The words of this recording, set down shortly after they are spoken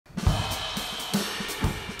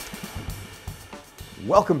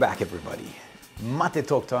Welcome back, everybody. Mate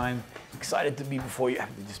talk time. Excited to be before you.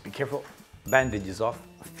 Have to just be careful. Bandages off.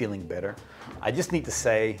 Feeling better. I just need to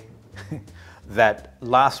say that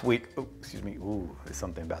last week. Oh, excuse me. Ooh, there's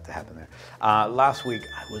something about to happen there. Last week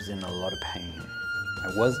I was in a lot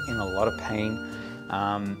of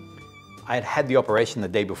pain. I had had the operation the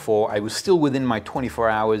day before. I was still within my 24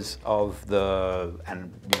 hours of the,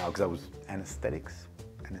 and you know, because I was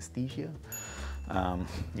anesthesia.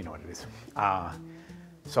 You know what it is.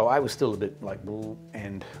 So I was still a bit like,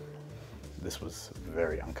 and this was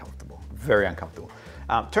very uncomfortable, very uncomfortable.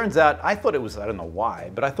 Turns out, I thought it was, I don't know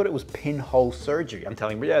why, but I thought it was pinhole surgery. I'm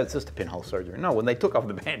telling you, yeah, it's just a pinhole surgery. No, when they took off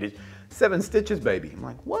the bandage, 7 stitches, baby. I'm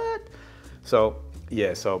like, what? So,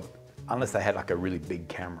 yeah, so unless they had like a really big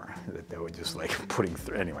camera that they were just like putting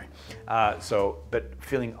through, anyway. But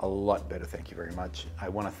feeling a lot better, thank you very much. I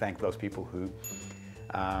want to thank those people who,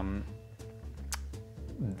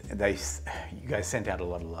 you guys sent out a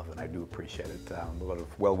lot of love, and I do appreciate it. A lot of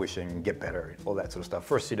well-wishing, get better, all that sort of stuff.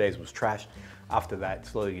 First 2 days was trash. After that,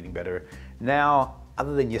 slowly getting better. Now,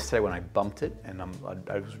 other than yesterday when I bumped it, and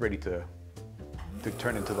I was ready to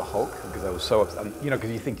turn into the Hulk because I was so upset. You know,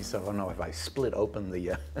 because you think to yourself, oh no, if I split open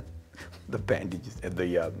the the bandages,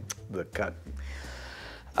 the cut.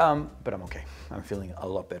 But I'm okay. I'm feeling a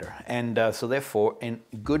lot better, and so therefore, in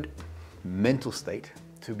good mental state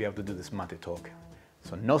to be able to do this mate talk.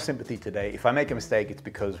 So no sympathy today. If I make a mistake, it's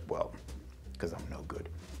because, well, because I'm no good.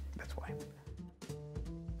 That's why.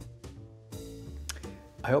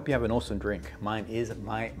 I hope you have an awesome drink. Mine is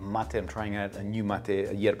my mate. I'm trying out a new mate,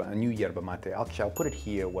 a new yerba mate. I'll put it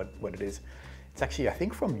here, what it is. It's actually, I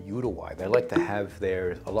think, from Uruguay. They like to have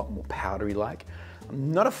theirs a lot more powdery like.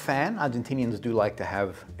 I'm not a fan. Argentinians do like to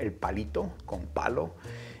have el palito con palo.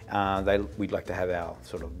 We'd like to have our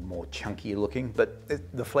sort of more chunky looking, but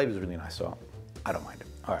the flavor is really nice, so I don't mind it.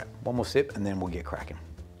 All right, one more sip and then we'll get cracking.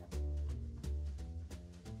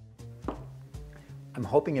 I'm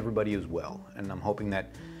hoping everybody is well, and I'm hoping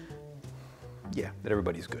that, yeah, that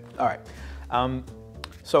everybody's good. All right.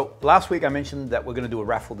 So last week I mentioned that we're going to do a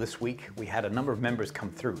raffle this week. We had a number of members come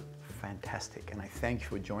through. Fantastic, and I thank you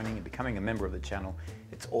for joining and becoming a member of the channel.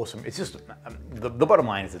 It's awesome. It's just, the bottom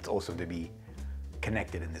line is it's awesome to be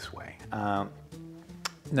connected in this way.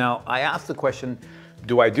 Now, I asked the question,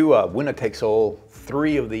 do I do a winner takes all,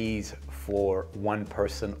 3 of these for one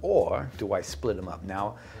person, or do I split them up?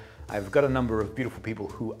 Now, I've got a number of beautiful people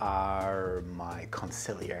who are my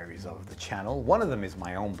consigliaries of the channel. One of them is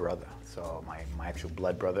my own brother, so my actual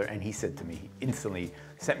blood brother, and he said to me, he instantly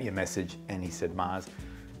sent me a message, and he said, Mars,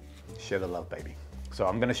 share the love, baby. So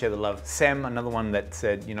I'm gonna share the love. Sam, another one that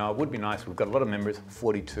said, you know, it would be nice, we've got a lot of members,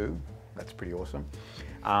 42, that's pretty awesome.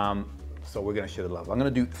 So we're gonna share the love. I'm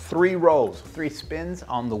gonna do 3 rolls, 3 spins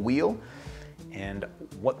on the wheel. And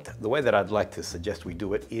the way that I'd like to suggest we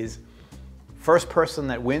do it is, first person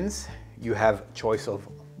that wins, you have choice of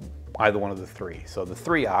either one of the 3. So the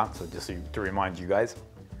 3 are, so just to remind you guys,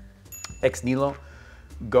 Ex Nihilo,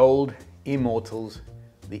 Gold, Immortals,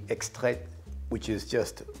 the Extrait, which is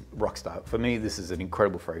just rockstar. For me, this is an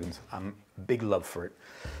incredible fragrance. I'm big love for it.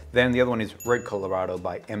 Then the other one is Red Colorado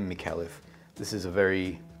by M. Micallef. This is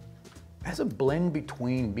has a blend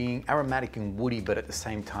between being aromatic and woody, but at the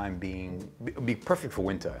same time be perfect for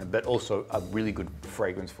winter, but also a really good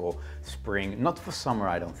fragrance for spring. Not for summer,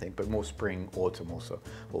 I don't think, but more spring, autumn also,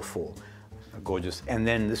 or fall. Gorgeous. And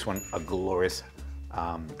then this one, a glorious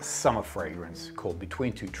summer fragrance called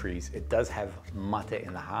Between Two Trees. It does have mate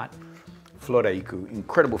in the heart. Floraiku,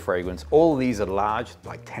 incredible fragrance. All of these are large,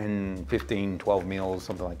 like 10, 15, 12 mils,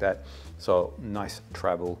 something like that. So nice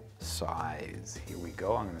travel size. Here we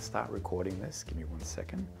go. I'm going to start recording this. Give me 1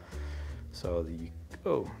 second. So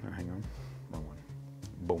oh, no, hang on. Wrong one.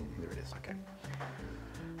 Boom, there it is. Okay.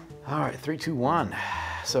 All right, 3, 2, 1.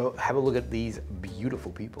 So have a look at these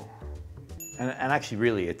beautiful people. And actually,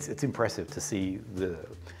 really, it's impressive to see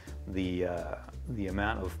the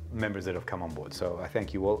amount of members that have come on board. So I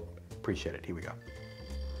thank you all. Appreciate it. Here we go.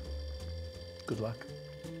 Good luck.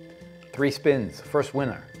 3 spins. First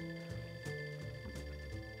winner.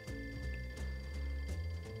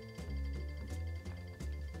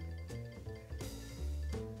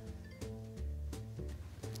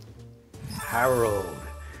 Harold.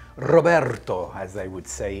 Roberto, as they would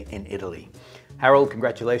say in Italy. Harold,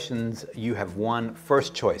 congratulations. You have won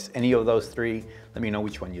first choice. Any of those 3, let me know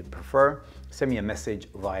which one you'd prefer. Send me a message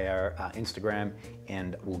via Instagram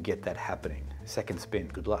and we'll get that happening. Second spin,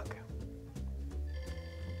 good luck.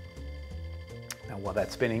 Now while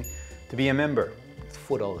that's spinning, to be a member, it's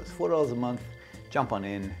 $4. $4 a month. Jump on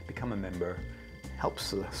in, become a member.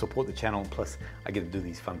 Helps support the channel. Plus, I get to do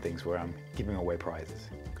these fun things where I'm giving away prizes.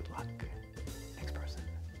 Good luck. Next person.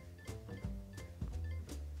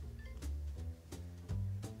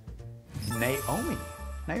 Naomi.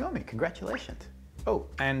 Naomi, congratulations. Oh,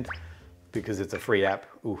 and because it's a free app,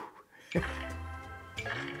 ooh.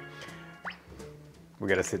 We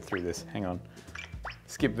gotta sit through this, hang on.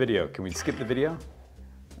 Skip video, can we skip the video?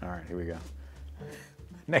 All right, here we go.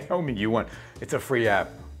 Naomi, you won. It's a free app.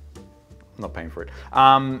 I'm not paying for it.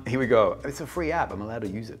 Here we go. It's a free app, I'm allowed to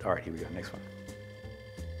use it. All right, here we go, next one.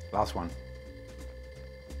 Last one.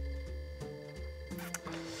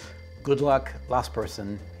 Good luck, last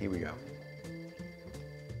person, here we go.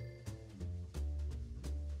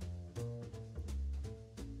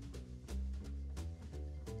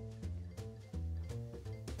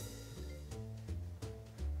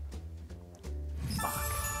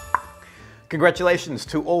 Mark. Congratulations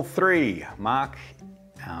to all three, Mark,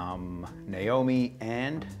 Naomi,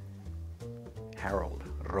 and Harold,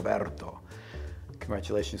 Roberto.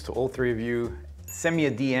 Congratulations to all three of you. Send me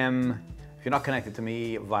a DM. If you're not connected to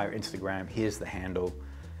me via Instagram, here's the handle.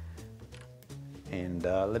 And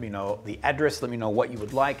let me know the address, let me know what you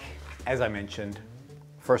would like. As I mentioned,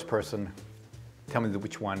 first person, tell me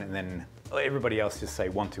which one, and then everybody else just say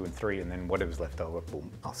 1, 2, and 3, and then whatever's left over,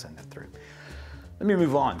 boom, I'll send that through. Let me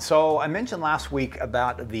move on. So I mentioned last week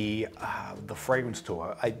about the fragrance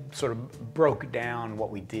tour. I sort of broke down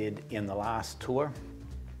what we did in the last tour.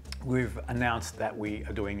 We've announced that we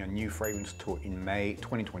are doing a new fragrance tour in May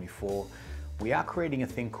 2024. We are creating a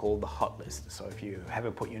thing called the hot list. So if you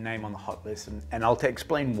haven't put your name on the hot list, and I'll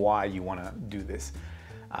explain why you want to do this.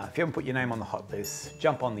 If you haven't put your name on the hot list,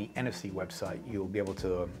 jump on the NFC website. You'll be able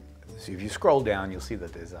to, so if you scroll down, you'll see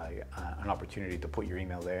that there's an opportunity to put your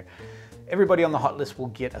email there. Everybody on the hot list will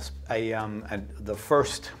get the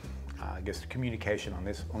first, I guess, communication on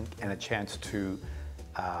this and a chance to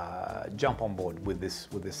jump on board with this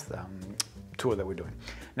tour that we're doing.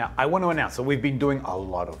 Now, I want to announce, so we've been doing a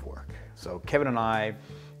lot of work. So Kevin and I,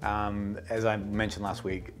 as I mentioned last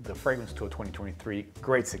week, the Fragrance Tour 2023,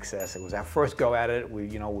 great success. It was our first go at it. We,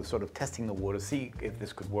 we're sort of testing the water, see if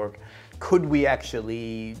this could work. Could we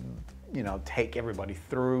actually, take everybody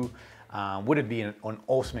through? Would it be an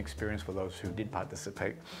awesome experience for those who did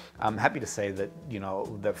participate? I'm happy to say that,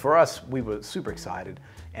 that for us, we were super excited,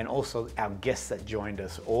 and also our guests that joined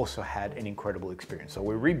us also had an incredible experience. So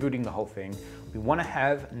we're rebooting the whole thing. We want to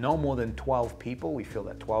have no more than 12 people. We feel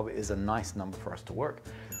that 12 is a nice number for us to work.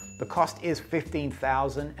 The cost is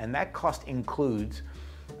 $15,000, and that cost includes,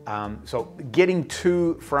 so getting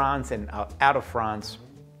to France and out of France,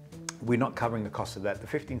 we're not covering the cost of that. The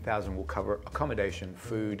 $15,000 will cover accommodation,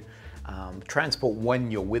 food, transport when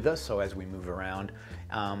you're with us, so as we move around.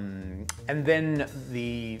 And then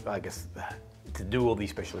I guess, to do all these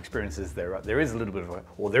special experiences, there is a little bit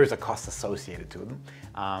of there is a cost associated to them.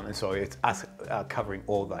 And so it's us covering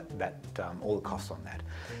all all the costs on that.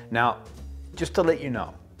 Now, just to let you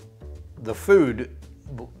know, the food,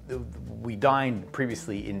 we dined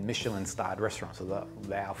previously in Michelin-starred restaurants, so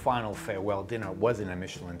our final farewell dinner was in a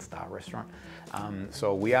Michelin-star restaurant.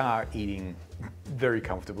 So we are eating very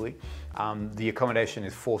comfortably. The accommodation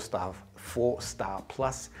is four star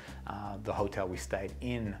plus. The hotel we stayed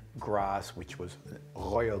in, Grasse, which was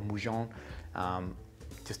Royal Moujon,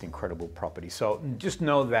 just incredible property. So just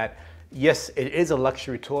know that, yes, it is a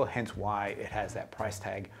luxury tour, hence why it has that price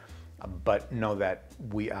tag. But know that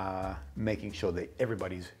we are making sure that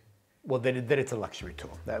everybody's, that it's a luxury tour,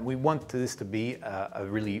 that we want this to be a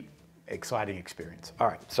really exciting experience. All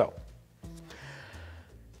right, so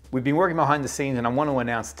we've been working behind the scenes, and I want to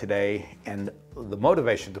announce today, and the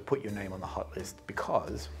motivation to put your name on the hot list,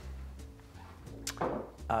 because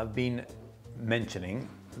I've been mentioning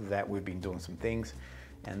that we've been doing some things,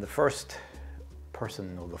 and the first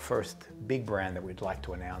person, or the first big brand that we'd like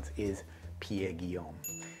to announce is Pierre Guillaume.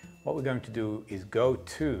 What we're going to do is go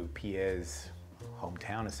to Pierre's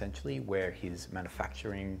hometown, essentially, where he's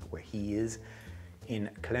manufacturing, where he is,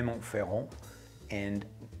 in Clermont-Ferrand, and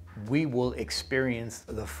we will experience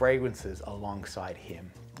the fragrances alongside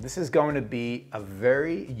him. This is going to be a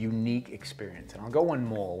very unique experience, and I'll go one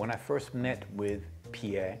more. When I first met with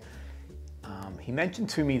Pierre, he mentioned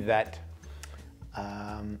to me that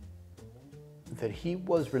that he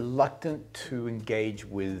was reluctant to engage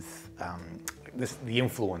with the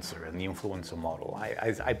influencer and the influencer model.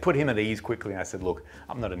 I put him at ease quickly, and I said, look,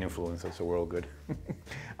 I'm not an influencer, so we're all good.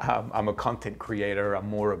 I'm a content creator. I'm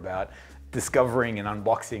more about discovering and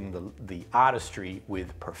unboxing the artistry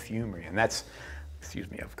with perfumery. And that's, excuse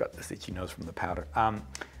me, I've got this itchy nose from the powder.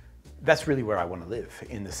 That's really where I want to live,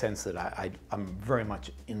 in the sense that I'm very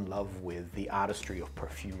much in love with the artistry of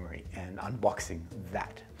perfumery and unboxing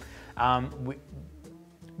that.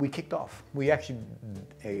 We kicked off. We actually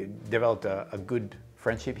developed a good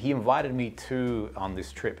friendship. He invited me on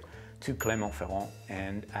this trip to Clermont-Ferrand,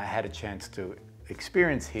 and I had a chance to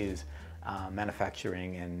experience his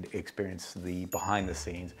manufacturing and experience the behind the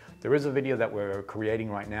scenes. There is a video that we're creating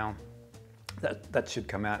right now that should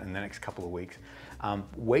come out in the next couple of weeks.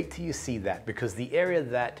 Wait till you see that, because the area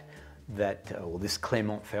this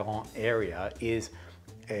Clermont-Ferrand area is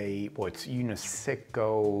it's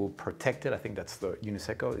UNESCO protected. I think that's the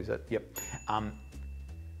UNESCO, is that? Yep.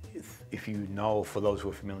 If you know, for those who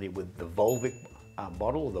are familiar with the Volvic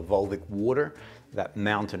bottle, the Volvic water, that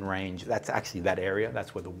mountain range, that's actually that area.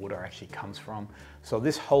 That's where the water actually comes from. So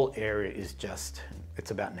this whole area is just,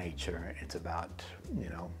 it's about nature. It's about, you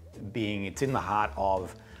know, it's in the heart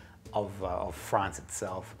of France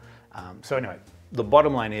itself. So anyway, the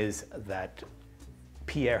bottom line is that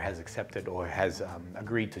Pierre has accepted or has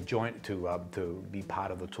agreed to be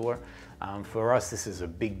part of the tour. For us, this is a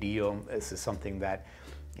big deal. This is something that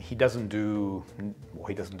he doesn't do,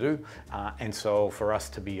 and so for us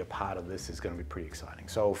to be a part of this is going to be pretty exciting.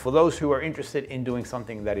 So for those who are interested in doing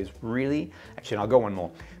something that is really, actually, I'll go one more.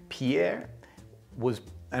 Pierre was,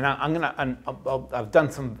 and I've done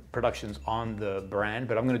some productions on the brand,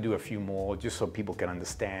 but I'm going to do a few more just so people can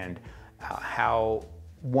understand how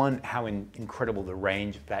incredible the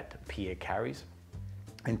range that Pierre carries,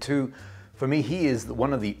 and two, for me, he is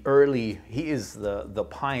one of the the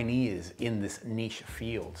pioneers in this niche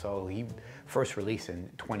field. So he first released in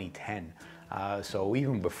 2010. So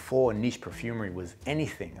even before niche perfumery was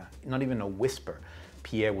anything, not even a whisper,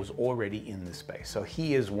 Pierre was already in this space. So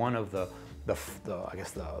he is one of the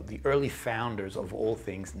early founders of all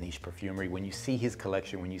things niche perfumery. When you see his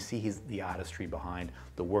collection, when you see the artistry behind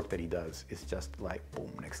the work that he does, it's just like,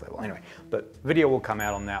 boom, next level. Anyway, the video will come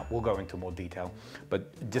out on that. We'll go into more detail.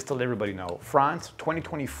 But just to let everybody know, France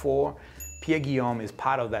 2024, Pierre Guillaume is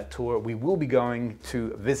part of that tour. We will be going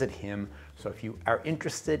to visit him. So if you are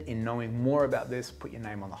interested in knowing more about this, put your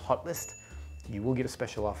name on the hot list. You will get a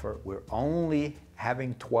special offer. We're only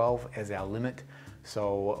having 12 as our limit.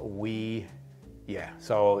 So when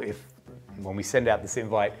we send out this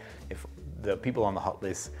invite, if the people on the hot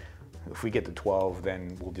list, if we get to 12,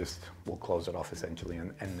 then we'll close it off essentially,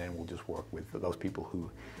 and then we'll just work with those people who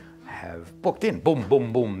have booked in. Boom,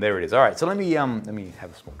 boom, boom, there it is. All right, so let me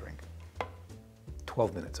have a small drink.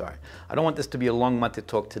 12 minutes, all right. I don't want this to be a long Maté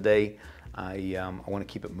talk today. I want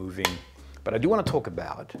to keep it moving, but I do want to talk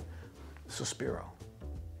about Sospiro.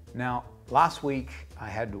 Now, last week I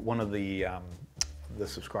had one of the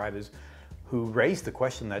subscribers who raised the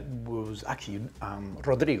question that was actually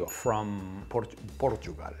Rodrigo from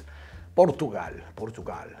Portugal,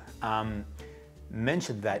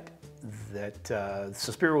 mentioned that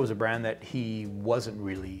Sospiro was a brand that he wasn't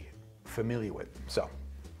really familiar with. So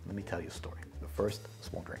let me tell you a story. The first,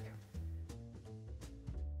 small drink.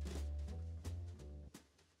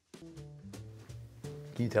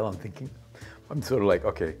 Can you tell I'm thinking? I'm sort of like,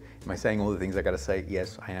 okay, am I saying all the things I gotta say?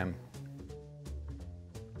 Yes, I am.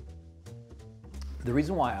 The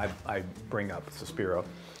reason why I bring up Sospiro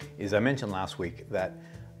is I mentioned last week that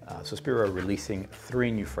Sospiro are releasing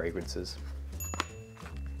 3 new fragrances.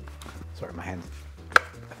 Sorry, my hands,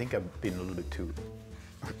 I think I've been a little bit too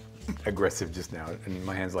aggressive just now, and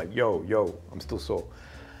my hand's like, yo, I'm still sore.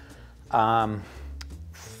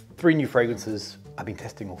 3 new fragrances. I've been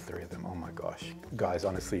testing all 3 of them. Oh my gosh, guys,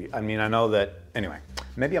 honestly, I mean, I know that, anyway,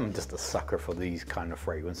 maybe I'm just a sucker for these kind of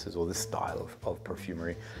fragrances or this style of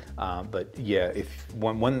perfumery. But yeah,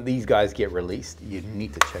 when these guys get released, you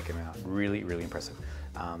need to check them out. Really, really impressive.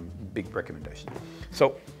 Big recommendation.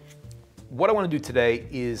 So what I want to do today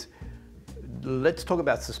is, let's talk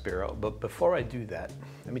about Sospiro, but before I do that,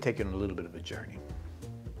 let me take you on a little bit of a journey.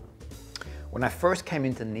 When I first came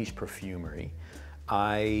into niche perfumery,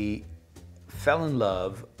 I fell in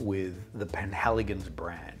love with the PENHALIGON'S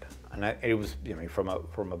brand, and it was, you know, from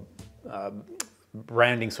a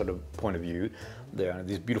branding sort of point of view. There are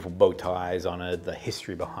these beautiful bow ties on it. The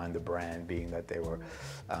history behind the brand being that they were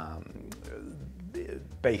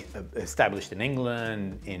established in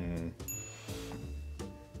England in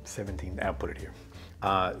 17. I'll put it here.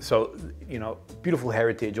 So, you know, beautiful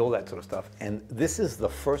heritage, all that sort of stuff. And this is the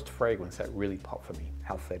first fragrance that really popped for me,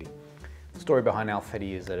 HALFETI. The story behind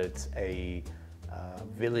HALFETI is that it's a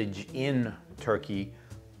village in Turkey.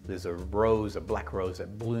 There's a rose, a black rose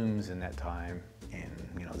that blooms in that time. And,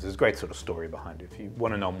 you know, there's a great sort of story behind it. If you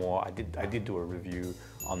want to know more, I did do a review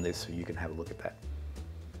on this, so you can have a look at that.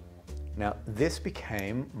 Now, this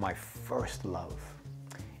became my first love.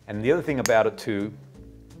 And the other thing about it too,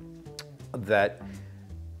 that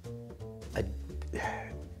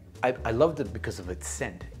I loved it because of its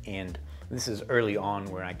scent. And This is early on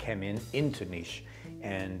when I came into niche,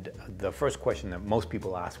 and the first question that most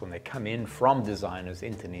people ask when they come in from designers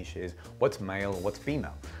into niche is, what's male, what's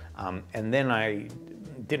female? And then I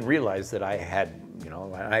didn't realize that I had, you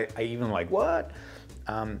know, I even like, what?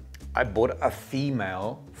 I bought a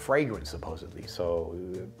female fragrance supposedly. So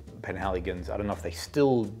PENHALIGON'S, I don't know if they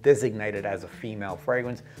still designate it as a female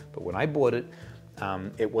fragrance, but when I bought it,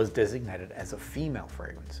 it was designated as a female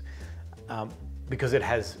fragrance because it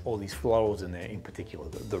has all these florals in there, in particular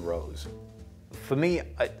the rose. For me,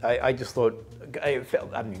 I just thought, I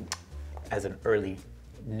felt, I mean, as an early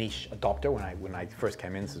niche adopter, when I first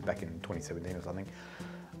came in, this is back in 2017 or something,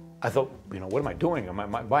 I thought, you know, what am I doing? Am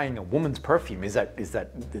I buying a woman's perfume? Is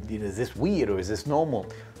this weird or is this normal?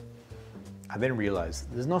 I then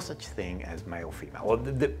realized there's no such thing as male, female,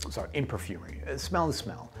 or sorry, in perfumery. Smell is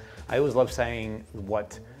smell. I always love saying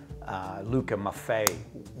what Luca Maffei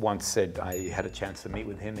once said. I had a chance to meet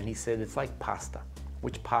with him, and he said it's like pasta.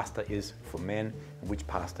 Which pasta is for men and which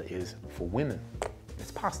pasta is for women?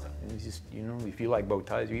 It's pasta. It's just, you know, if you like bow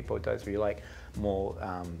ties, you eat bow ties. If you like more,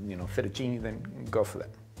 you know, fettuccine, then go for that.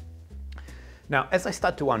 Now, as I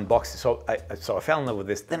start to unbox it, so I fell in love with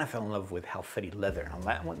this, then I fell in love with HALFETI leather. And on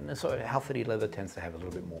that one, so HALFETI leather tends to have a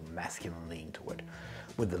little bit more masculine lean to it,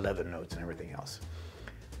 with the leather notes and everything else.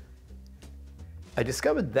 I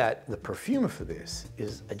discovered that the perfumer for this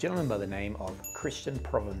is a gentleman by the name of Christian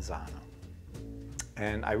Provenzano.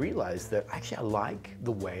 And I realized that actually I like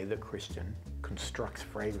the way that Christian constructs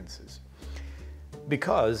fragrances,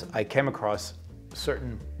 because I came across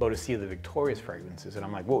certain Bodicea the Victorious fragrances, and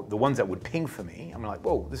I'm like, whoa, the ones that would ping for me, I'm like,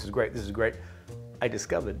 whoa, this is great, this is great. I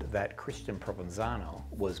discovered that Christian Provenzano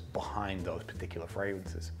was behind those particular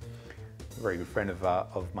fragrances. A very good friend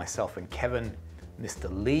of myself and Kevin, Mr.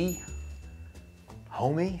 Lee,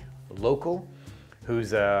 homie, local,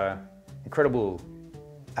 who's an incredible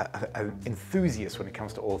enthusiast when it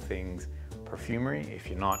comes to all things perfumery. If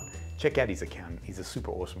you're not, check out his account. He's a super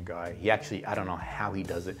awesome guy. He actually, I don't know how he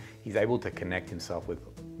does it. He's able to connect himself with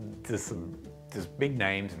just big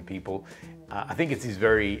names and people. I think it's his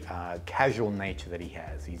very casual nature that he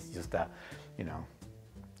has. He's just, you know,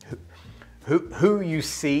 who you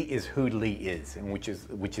see is who Lee is, and which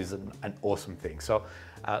is an awesome thing. So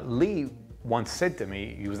Lee once said to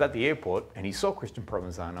me, he was at the airport and he saw Christian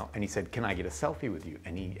Provenzano and he said, "Can I get a selfie with you?"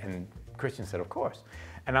 And Christian said, "Of course."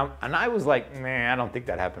 And I was like, "Nah, I don't think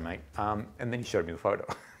that happened, mate." And then he showed me the photo.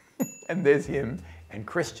 And there's him and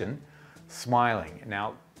Christian smiling.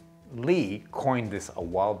 Now, Lee coined this a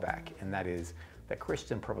while back, and that is that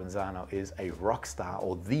Christian Provenzano is a rock star,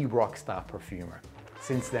 or the rock star perfumer.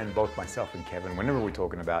 Since then, both myself and Kevin, whenever we're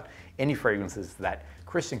talking about any fragrances that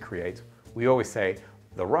Christian creates, we always say,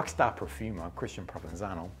 the rock star perfumer, Christian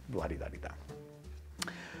Provenzano, blah-di-da-di-da.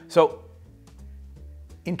 So,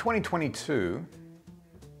 in 2022,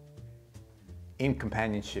 in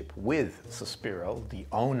companionship with Sospiro, the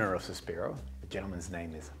owner of Sospiro, the gentleman's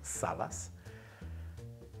name is Salas,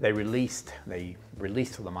 they released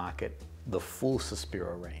to the market the full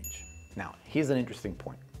Sospiro range. Now, here's an interesting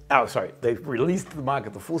point. Oh, sorry, they've released to the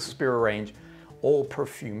market the full Sospiro range, all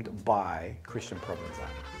perfumed by Christian Provenzano.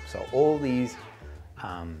 So all these,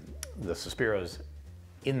 the Sospiros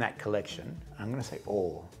in that collection, I'm gonna say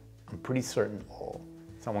all, I'm pretty certain all,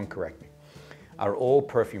 someone correct me, are all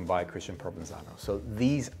perfumed by Christian Provenzano. So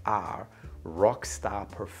these are rockstar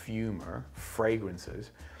perfumer fragrances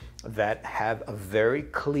that have a very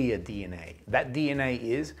clear DNA. That DNA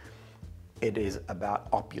is, it is about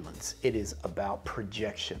opulence, it is about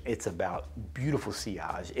projection, it's about beautiful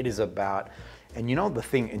sillage, it is about, and you know the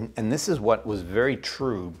thing, and this is what was very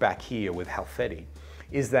true back here with HALFETI,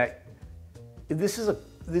 is that it's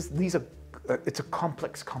a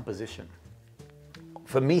complex composition.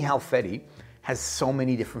 For me, HALFETI has so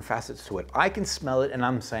many different facets to it. I can smell it and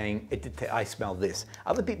I'm saying, I smell this.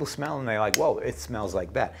 Other people smell and they're like, whoa, it smells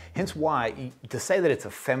like that. Hence why, to say that it's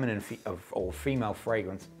a feminine or female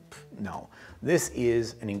fragrance, no. This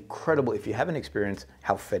is an incredible, if you haven't experienced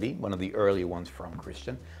HALFETI, one of the earlier ones from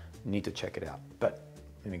Christian, you need to check it out. But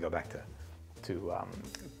let me go back to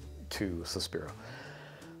Sospiro.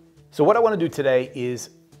 So what I want to do today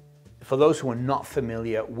is, for those who are not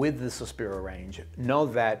familiar with the Sospiro range, know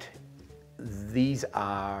that these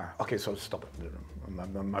are, okay, so stop it.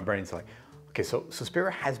 My brain's like, okay, so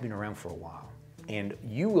Sospiro has been around for a while, and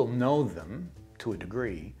you will know them to a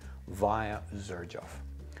degree via Xerjoff.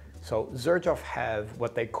 So Xerjoff have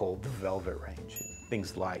what they call the velvet range,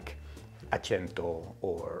 things like Accento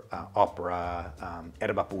or Opera,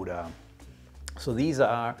 Erba Pura. So these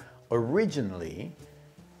are originally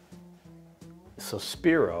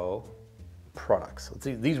Sospiro products.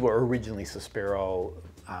 These were originally Sospiro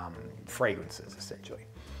fragrances, essentially.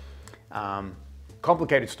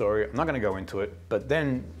 Complicated story, I'm not going to go into it, but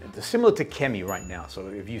then similar to Chemi right now. So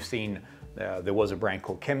if you've seen, there was a brand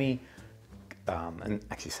called Chemi, and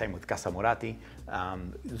actually same with Casa Morati.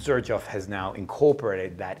 Xerjoff has now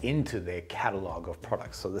incorporated that into their catalog of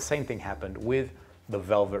products. So the same thing happened with the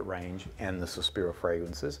Velvet range and the Sospiro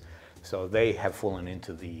fragrances. So they have fallen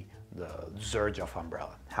into the Xerjoff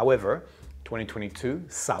umbrella. However, 2022,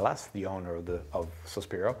 Salas, the owner of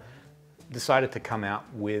Sospiro, decided to come out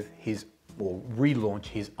with or relaunch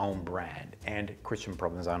his own brand. And Christian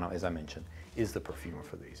Provenzano, as I mentioned, is the perfumer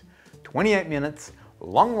for these. 28 minutes,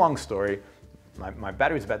 long story. My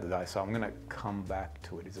battery's about to die, so I'm gonna come back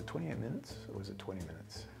to it. Is it 28 minutes or is it 20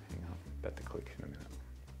 minutes? Hang on, about to click in a minute.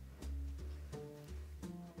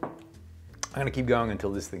 I'm gonna keep going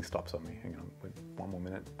until this thing stops on me. Hang on, wait, 1 more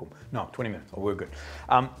minute, boom. No, 20 minutes, oh, we're good.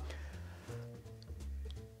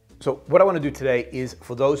 So what I want to do today is,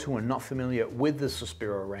 for those who are not familiar with the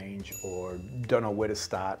Sospiro range or don't know where to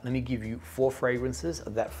start, let me give you 4 fragrances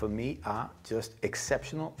that for me are just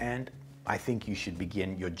exceptional, and I think you should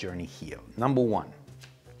begin your journey here. Number 1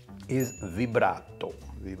 is Vibrato.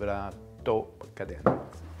 Vibrato CADENZA.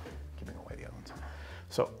 Giving away the other ones.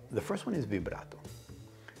 So the first one is Vibrato.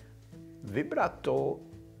 Vibrato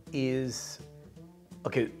is,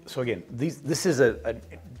 okay, so again, this is a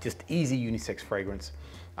just easy unisex fragrance.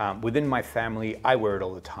 Within my family, I wear it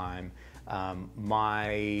all the time.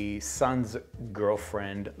 My son's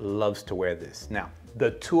girlfriend loves to wear this. Now,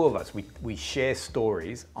 the two of us, we share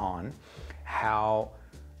stories on how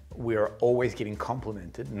we're always getting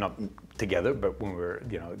complimented, not together, but when we're,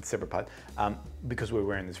 separate parts, because we're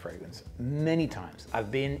wearing this fragrance. Many times, I've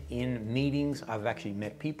been in meetings, I've actually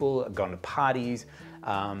met people, I've gone to parties,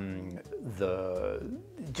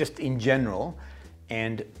 just in general,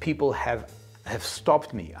 and people have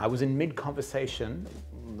stopped me. I was in mid-conversation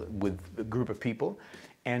with a group of people,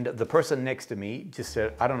 and the person next to me just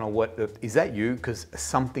said, I don't know what, is that you? Because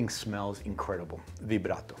something smells incredible.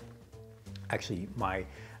 Vibrato. Actually, my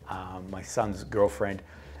son's girlfriend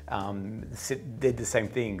did the same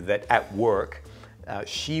thing, that at work,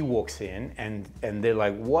 she walks in and they're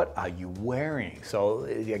like, what are you wearing? So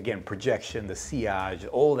again, projection, the sillage,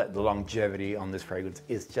 all that, the longevity on this fragrance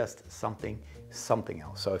is just something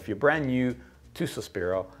else. So if you're brand new to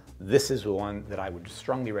Sospiro, this is the one that I would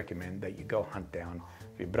strongly recommend that you go hunt down.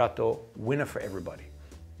 Vibrato, winner for everybody.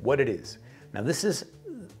 What it is. Now this is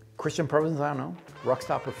Christian Provenzano,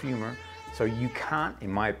 Rockstar perfumer. So you can't, in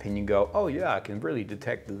my opinion, go, oh yeah, I can really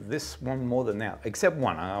detect this one more than that. Except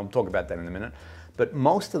one, I'll talk about that in a minute. But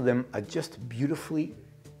most of them are just beautifully,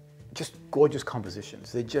 just gorgeous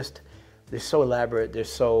compositions. They're so elaborate, they're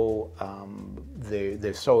so,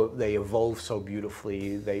 they evolve so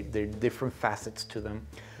beautifully, they're different facets to them.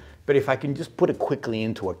 But if I can just put it quickly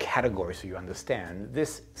into a category so you understand,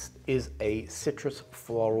 this is a citrus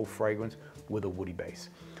floral fragrance with a woody base.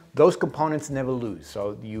 Those components never lose,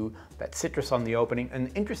 so that citrus on the opening,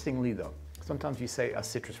 and interestingly though, sometimes you say a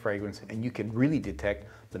citrus fragrance and you can really detect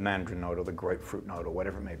the mandarin note or the grapefruit note or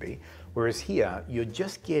whatever it may be, whereas here, you're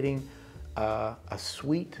just getting a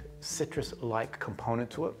sweet citrus-like component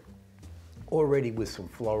to it, already with some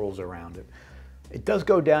florals around it. It does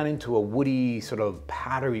go down into a woody, sort of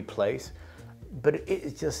powdery place, but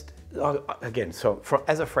it's just, again, so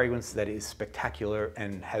as a fragrance that is spectacular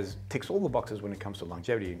and ticks all the boxes when it comes to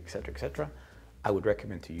longevity, etc., I would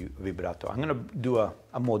recommend to you Vibrato. I'm going to do a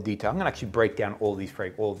more detail. I'm going to actually break down all the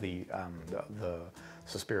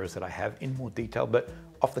Sospiros that I have in more detail, but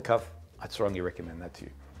off the cuff, I'd strongly recommend that to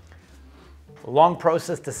you. Long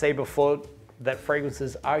process to say before that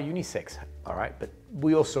fragrances are unisex, all right? But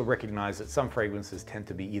we also recognize that some fragrances tend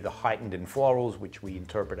to be either heightened in florals, which we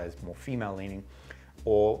interpret as more female leaning,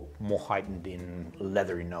 or more heightened in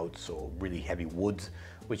leathery notes or really heavy woods,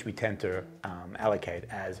 which we tend to allocate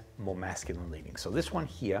as more masculine leaning. So this one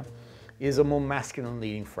here is a more masculine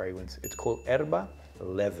leaning fragrance. It's called ERBA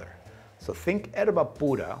Leather. So think ERBA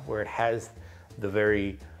Pura, where it has the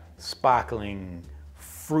very sparkling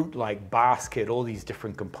fruit-like basket, all these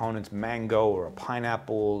different components, mango or a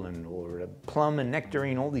pineapple or a plum and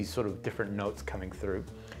nectarine, all these sort of different notes coming through.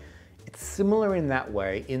 It's similar in that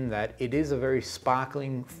way, in that it is a very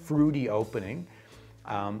sparkling, fruity opening.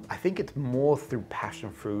 I think it's more through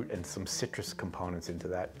passion fruit and some citrus components into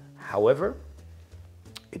that. However,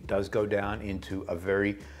 it does go down into a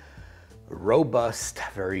very robust,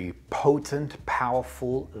 very potent,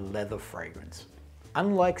 powerful leather fragrance.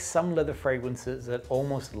 Unlike some leather fragrances that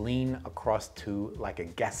almost lean across to like a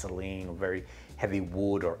gasoline or very heavy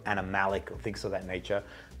wood or animalic or things of that nature,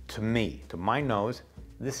 to me, to my nose,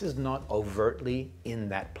 this is not overtly in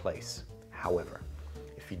that place. However,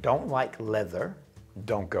 if if you don't like leather,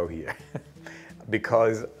 don't go here.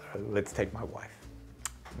 Because, let's take my wife.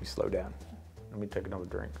 Let me slow down. Let me take another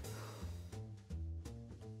drink.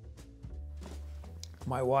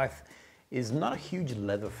 My wife is not a huge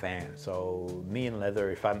leather fan. So me and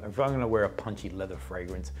leather, if I'm gonna wear a punchy leather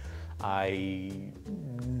fragrance, I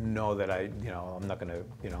know that I'm not gonna,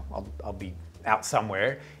 I'll be out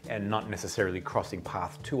somewhere and not necessarily crossing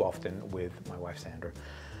paths too often with my wife, Sandra.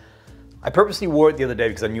 I purposely wore it the other day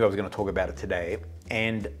because I knew I was gonna talk about it today.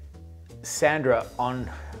 And Sandra, on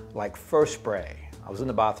like first spray, I was in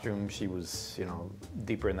the bathroom, she was,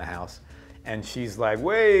 deeper in the house, and she's like,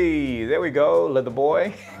 "Way, there we go, leather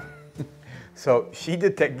boy." So she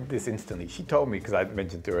detected this instantly. She told me, because I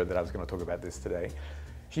mentioned to her that I was gonna talk about this today.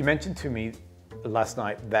 She mentioned to me last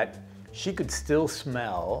night that she could still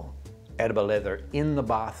smell Erba leather in the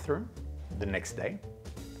bathroom the next day.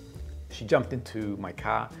 She jumped into my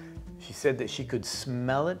car. She said that she could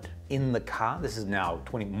smell it in the car. This is now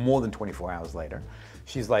more than 24 hours later.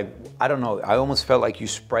 She's like, "I don't know, I almost felt like you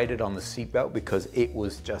sprayed it on the seatbelt because it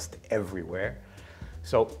was just everywhere."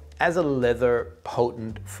 So as a leather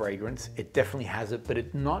potent fragrance, it definitely has it, but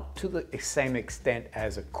it's not to the same extent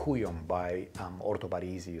as a Guillaume by Orto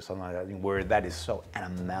Parisi or something like that, where that is so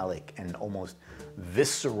animalic and almost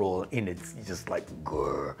visceral in it. It's just like,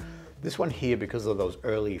 grr. This one here, because of those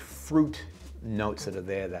early fruit notes that are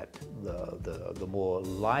there, that the more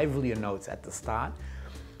livelier notes at the start,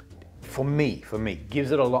 for me,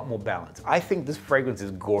 gives it a lot more balance. I think this fragrance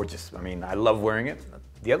is gorgeous. I mean, I love wearing it.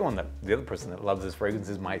 The other person that loves this fragrance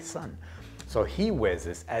is my son. So he wears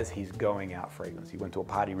this as he's going out fragrance. He went to a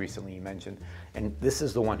party recently, he mentioned, and this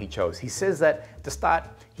is the one he chose. He says that at the start,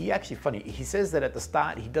 he says that at the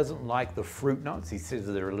start, he doesn't like the fruit notes. He says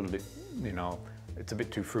that they're a little bit, it's a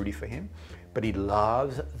bit too fruity for him, but he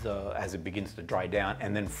loves as it begins to dry down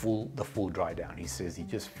and then the full dry down. He says it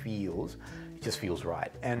just feels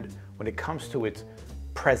right. And when it comes to its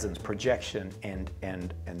presence, projection, and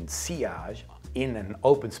sillage in an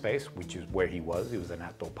open space, which is where he was an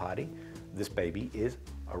outdoor party, this baby is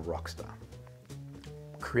a rock star.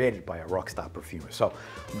 Created by a rock star perfumer. So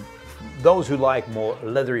those who like more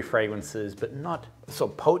leathery fragrances, but not so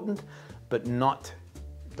potent, but not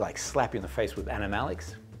like slap you in the face with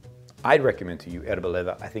animalics, I'd recommend to you Erba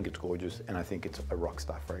leather. I think it's gorgeous, and I think it's a rock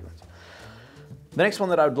star fragrance. The next one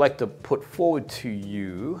that I would like to put forward to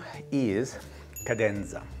you is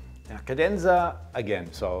CADENZA. Now CADENZA, again,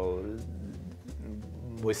 so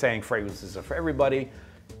we're saying fragrances are for everybody.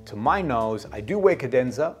 To my nose, I do wear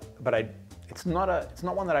CADENZA, but it's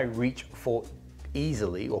not one that I reach for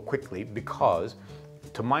easily or quickly, because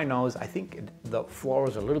to my nose, I think the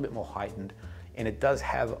florals are a little bit more heightened, and it does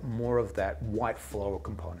have more of that white floral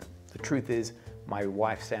component. The truth is, my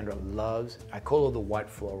wife Sandra I call her the white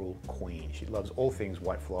floral queen. She loves all things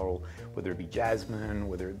white floral, whether it be jasmine,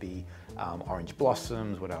 whether it be orange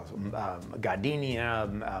blossoms, what else? Gardenia,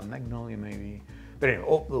 magnolia maybe. But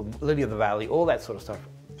anyway, lily of the valley, all that sort of stuff.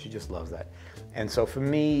 She just loves that. And so for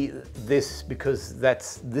me, this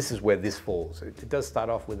is where this falls. It does start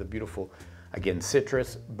off with a beautiful, again,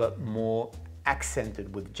 citrus, but more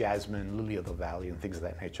accented with jasmine, lily of the valley, and things of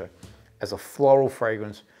that nature. As a floral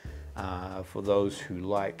fragrance, for those who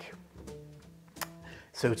like.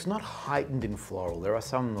 So it's not heightened in floral. There are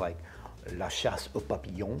some like La Chasse aux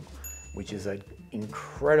Papillons, which is an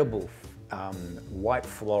incredible white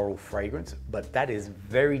floral fragrance, but that is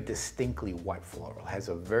very distinctly white floral. It has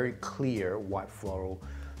a very clear white floral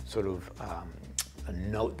sort of a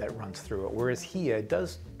note that runs through it. Whereas here, it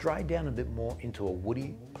does dry down a bit more into a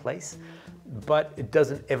woody place, but it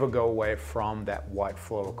doesn't ever go away from that white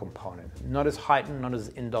floral component. Not as heightened, not as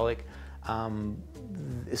indolic.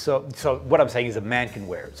 So what I'm saying is a man can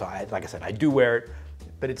wear it. So like I said, I do wear it,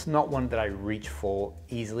 but it's not one that I reach for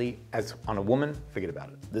easily. As on a woman, forget about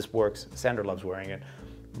it. This works. Sandra loves wearing it.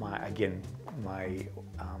 My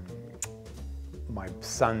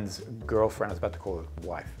son's girlfriend, I was about to call her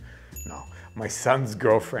wife. No, my son's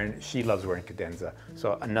girlfriend, she loves wearing CADENZA.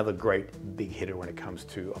 So another great big hitter when it comes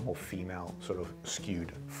to a more female sort of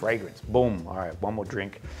skewed fragrance. Boom, all right, one more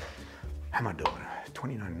drink. How am I doing?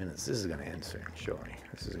 29 minutes, this is gonna end soon, surely.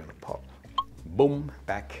 This is gonna pop. Boom,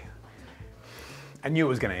 back. I knew it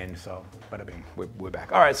was gonna end, so bada bing, we're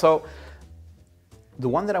back. All right, so the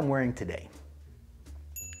one that I'm wearing today,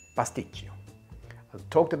 Pasticcio. I've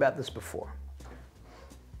talked about this before.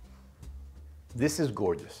 This is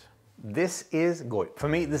gorgeous. This is gorgeous. For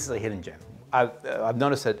me, this is a hidden gem. I've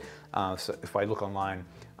noticed that so if I look online,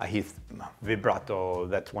 I hear VIBRATO,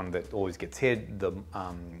 that's one that always gets hit, the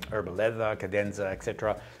Erba leather, CADENZA,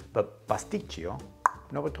 etc. But Pasticcio,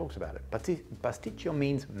 nobody talks about it. Pasticcio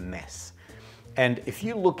means mess. And if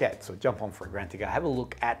you look at, so jump on Fragrantica, have a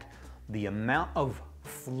look at the amount of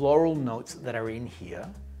floral notes that are in here.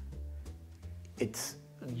 It's,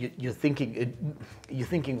 you're thinking,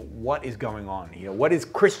 what is going on here? What is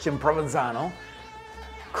Christian Provenzano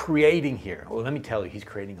creating here? Well, let me tell you, he's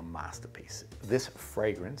creating a masterpiece. This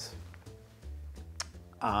fragrance,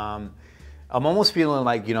 I'm almost feeling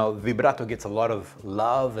like, you know, Vibrato gets a lot of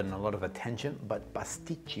love and a lot of attention, but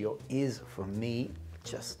Pasticcio is, for me,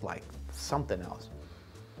 just like something else.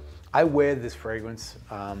 I wear this fragrance,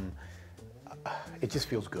 it just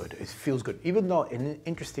feels good. It feels good. Even though, and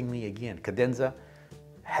interestingly, again, Cadenza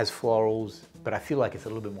has florals, but I feel like it's a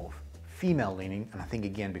little bit more female leaning, and I think,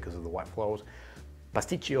 again, because of the white florals.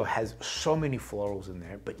 Pasticcio has so many florals in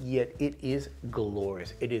there, but yet it is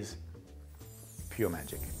glorious. It is pure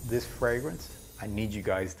magic. This fragrance, I need you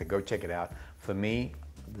guys to go check it out. For me,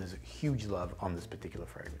 there's a huge love on this particular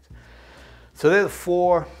fragrance. So there are the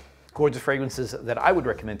 4 gorgeous fragrances that I would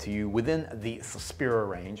recommend to you within the Sospiro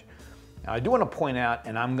range. Now, I do want to point out,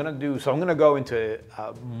 and I'm going to go into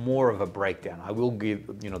more of a breakdown. I will give,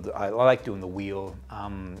 you know, I like doing the wheel.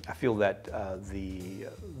 I feel that the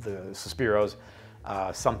Sospiros,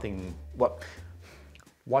 something, well,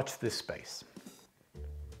 watch this space.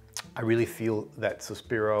 I really feel that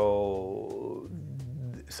Sospiro,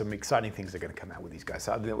 some exciting things are going to come out with these guys.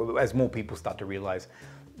 So, as more people start to realize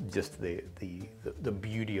just the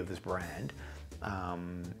beauty of this brand.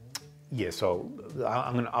 Yeah, so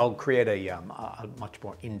I'll create a much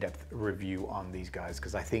more in-depth review on these guys,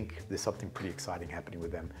 because I think there's something pretty exciting happening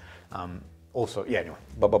with them. Also, yeah, anyway,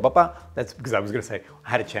 that's because I was going to say I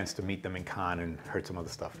had a chance to meet them in Cannes and heard some other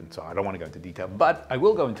stuff, and so I don't want to go into detail, but I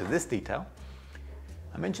will go into this detail.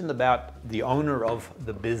 I mentioned about the owner of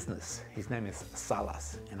the business. His name is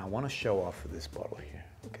Salas, and I want to show off this bottle here.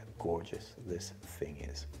 Look how gorgeous this thing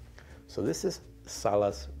is. So this is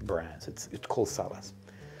Salas brands. It's called Salas.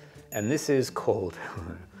 And this is called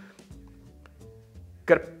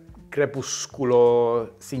Crepuscolo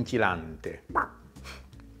Scintillante,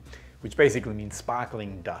 which basically means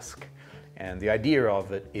sparkling dusk. And the idea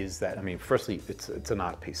of it is that, I mean, firstly, it's an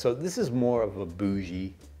art piece. So this is more of a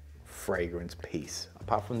bougie fragrance piece.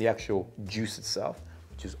 Apart from the actual juice itself,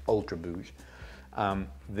 which is ultra bougie,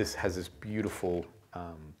 this has this beautiful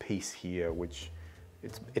piece here, which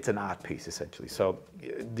it's an art piece essentially. So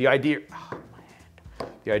the idea, oh,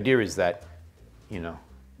 the idea is that, you know,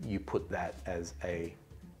 you put that as a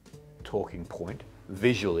talking point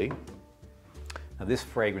visually. Now this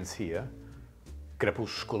fragrance here,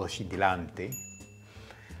 Crepuscolo Scintillante,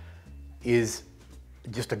 is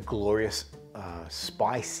just a glorious,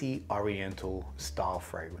 spicy Oriental style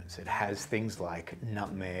fragrance. It has things like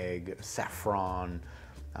nutmeg, saffron.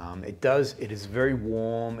 It is very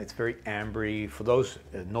warm, it's very ambery. For those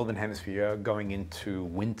Northern Hemisphere going into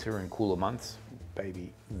winter and cooler months,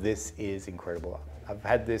 baby, this is incredible. I've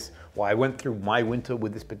had this, well, I went through my winter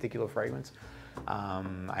with this particular fragrance.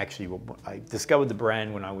 I discovered the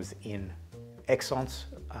brand when I was in Aix-en-Provence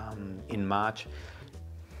in March.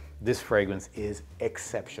 This fragrance is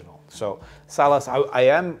exceptional. So Salas,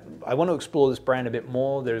 I want to explore this brand a bit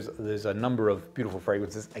more. There's a number of beautiful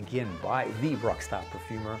fragrances, again, by the rockstar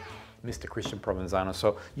perfumer, Mr. Christian Provenzano.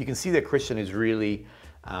 So you can see that Christian is really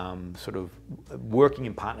sort of working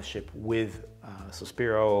in partnership with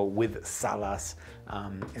Sospiro, with Salas,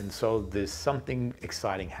 and so there's something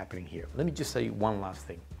exciting happening here. Let me just say one last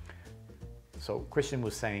thing. So Christian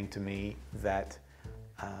was saying to me that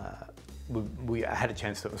I had a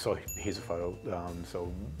chance to, so here's a photo,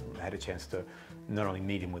 so I had a chance to not only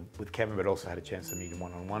meet him with Kevin, but also had a chance to meet him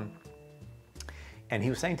one-on-one. And he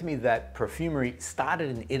was saying to me that perfumery started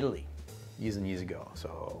in Italy years and years ago.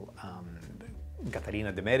 So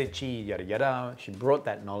Caterina de Medici, yada yada, she brought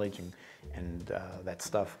that knowledge and that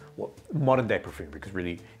stuff, well, modern day perfumery, because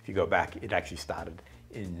really, if you go back, it actually started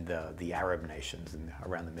in the Arab nations and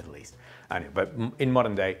around the Middle East. Anyway, but in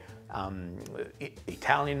modern day,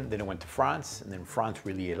 Italian, then it went to France, and then France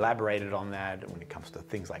really elaborated on that when it comes to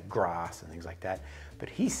things like grass and things like that. But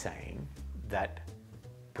he's saying that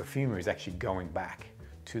perfumery is actually going back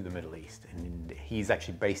to the Middle East, and he's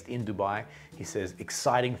actually based in Dubai. He says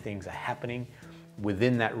exciting things are happening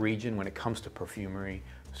within that region when it comes to perfumery.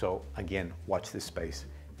 So again, watch this space.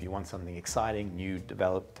 If you want something exciting, new,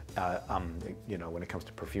 developed, you know, when it comes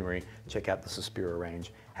to perfumery, check out the Sospiro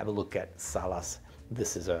range. Have a look at Salas.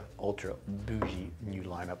 This is a ultra bougie new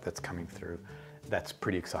lineup that's coming through. That's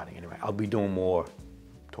pretty exciting. Anyway, I'll be doing more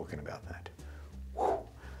talking about that. Whew,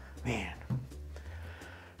 man.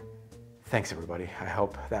 Thanks everybody. I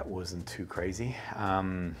hope that wasn't too crazy.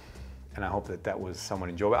 And I hope that that was somewhat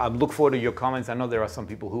enjoyable. I look forward to your comments. I know there are some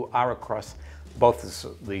people who are across both the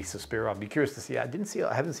Sospiro. I'll be curious to see. I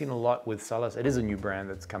haven't seen a lot with Salas. It is a new brand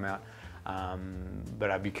that's come out,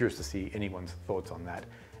 but I'd be curious to see anyone's thoughts on that.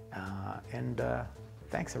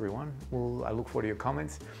 Thanks everyone. I look forward to your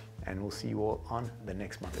comments, and we'll see you all on the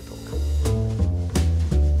next Maté Talk.